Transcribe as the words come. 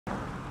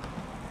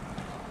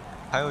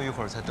还有一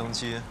会儿才登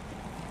机，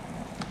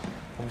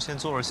我们先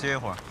坐着歇一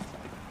会儿。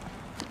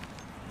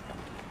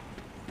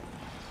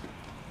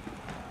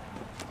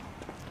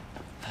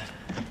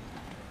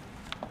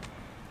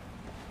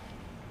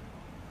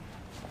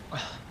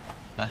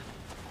来，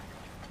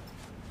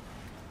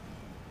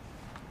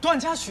段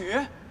嘉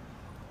许，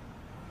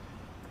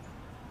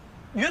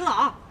元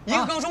朗，一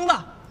个高中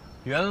的。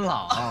元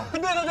朗，对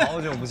对对，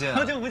好久不见，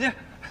好久不见。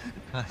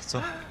来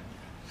坐。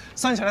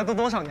算起来都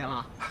多少年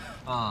了？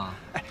啊，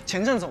哎，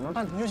前阵子我们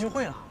办同学聚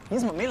会了，你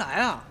怎么没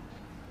来啊？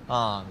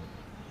啊，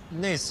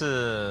那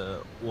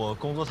次我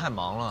工作太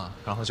忙了，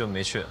然后就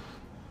没去。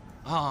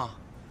啊，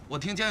我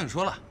听江宇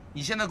说了，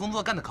你现在工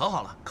作干得可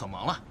好了，可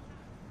忙了，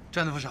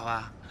赚的不少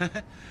啊。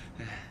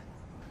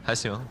还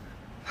行。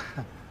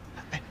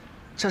哎，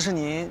这是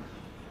你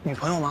女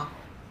朋友吗？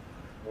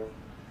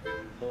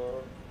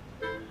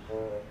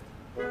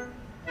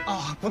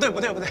哦，不对，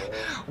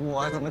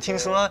我怎么听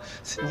说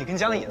你跟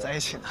江颖在一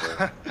起呢？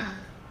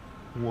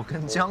我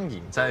跟江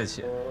颖在一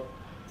起。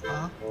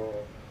啊？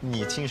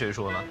你听谁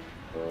说的？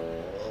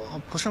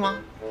哦，不是吗？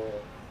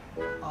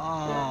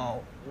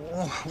哦，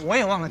我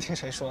也忘了听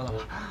谁说的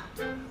了。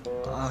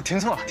啊，听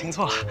错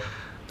了。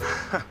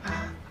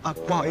啊，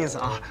不好意思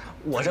啊，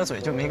我这嘴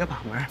就没个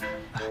把门，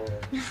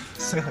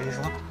随口一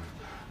说。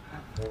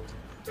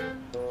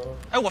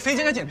哎，我飞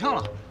机该检票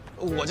了，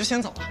我就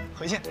先走了，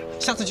回见。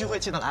下次聚会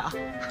记得来啊。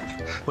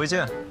回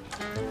见。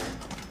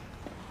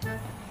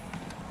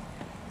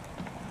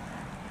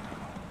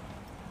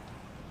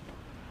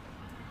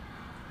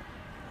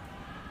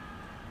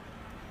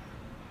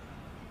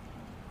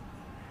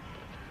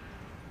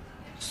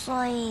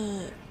所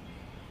以，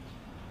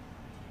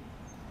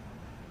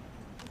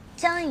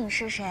江颖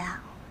是谁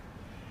啊？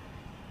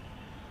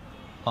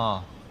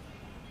啊，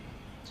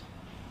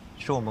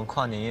是我们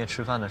跨年夜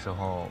吃饭的时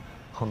候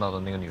碰到的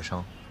那个女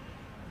生。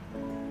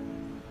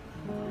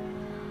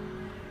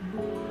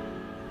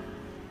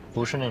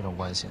不是那种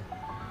关系。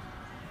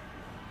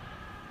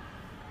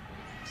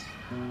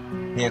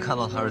你也看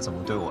到她是怎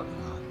么对我的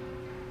了，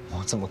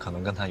我怎么可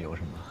能跟她有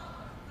什么？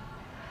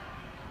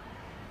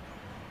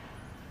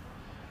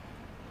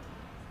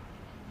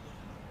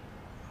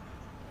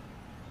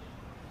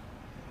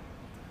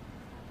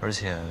而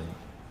且，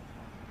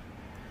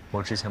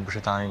我之前不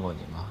是答应过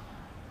你吗？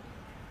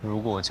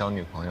如果我交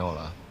女朋友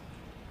了，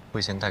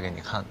会先带给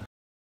你看的。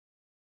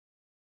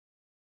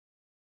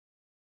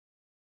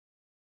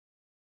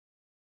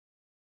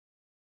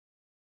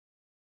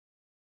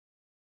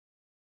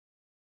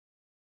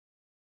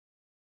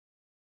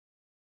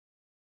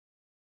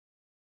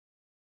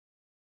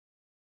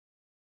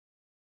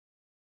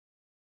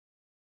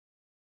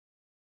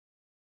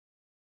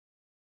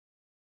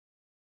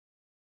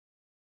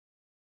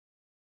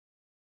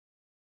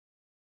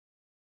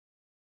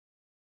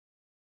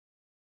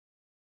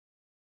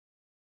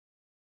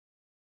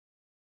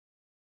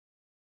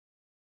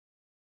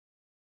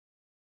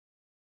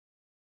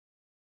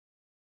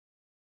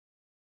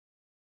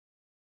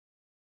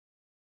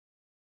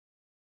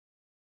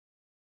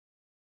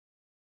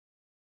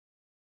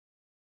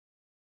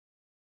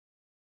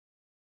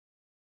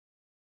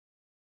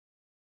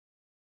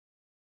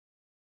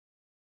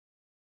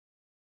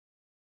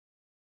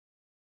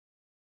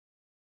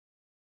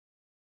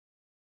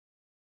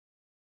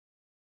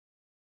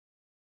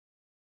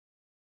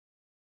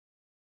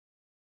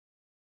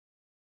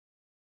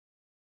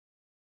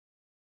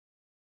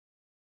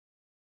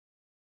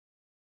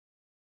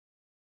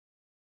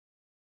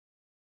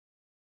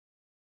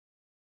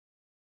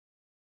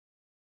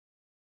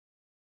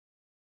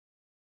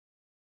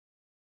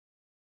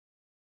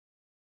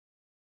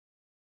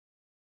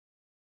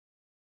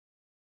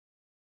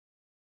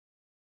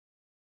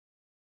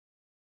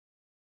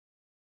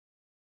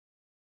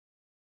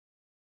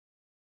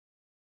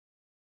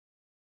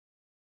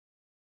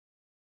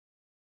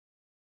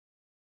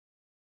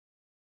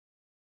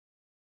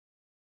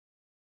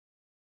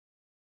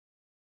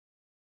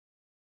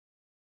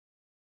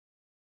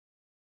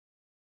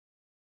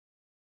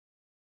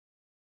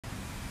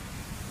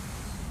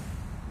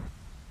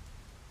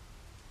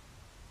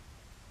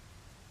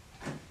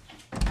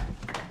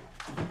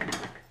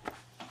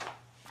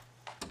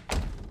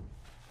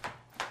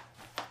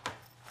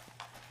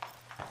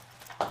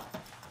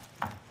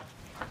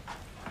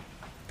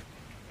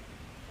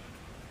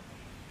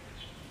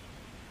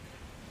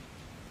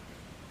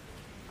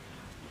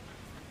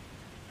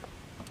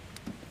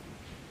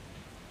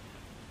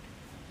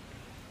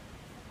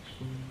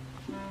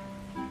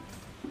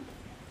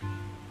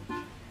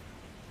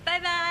拜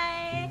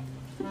拜。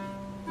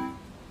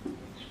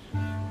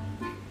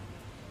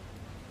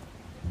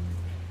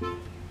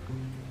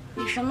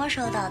你什么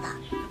时候到的？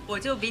我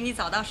就比你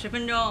早到10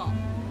分钟。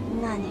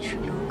那你是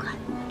比我快。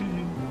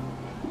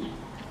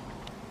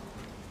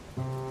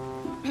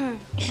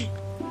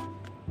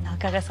老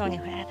哥哥送你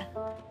回来的。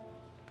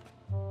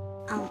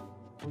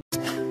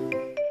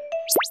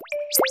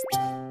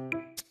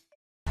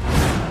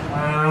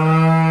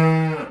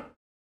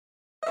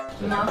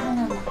你要看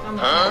到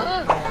吗？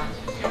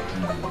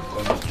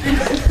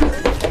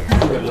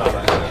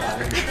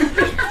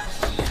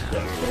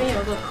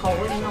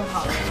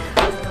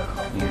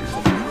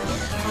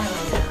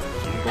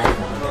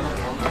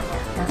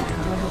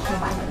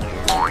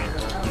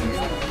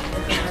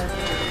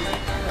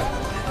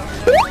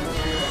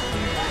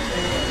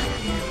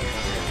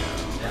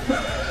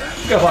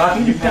干嘛？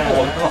你看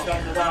我靠！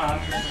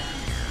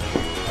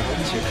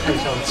一起看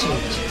向镜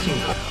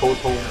头，偷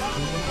偷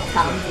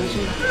藏不住。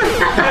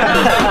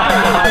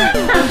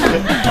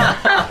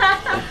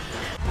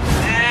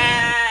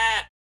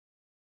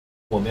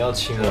我们要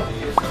亲了。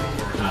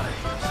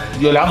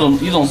有两种，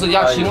一种是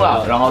要亲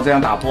了，然后这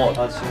样打破。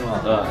要亲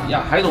了。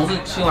还有一种是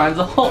亲完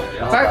之后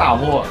再打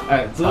破，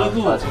哎，遮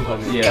住。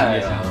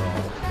也。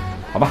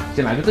好吧，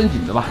先来个正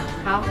经的吧。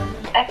好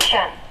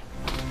 ，Action。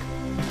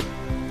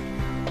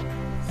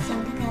想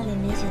看看里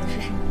面写的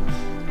是什么吗？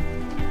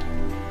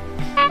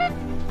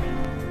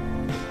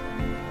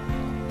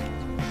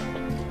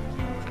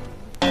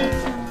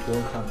不用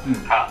看。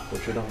好，我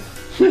知道了。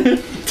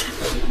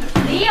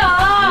李勇。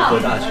离合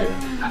大学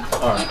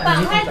你绑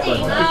太紧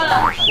了。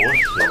锁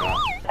死了。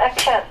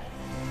Action。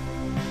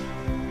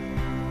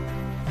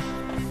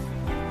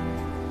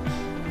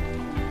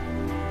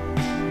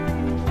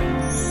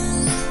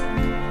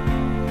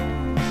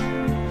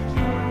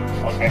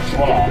OK，说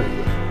了。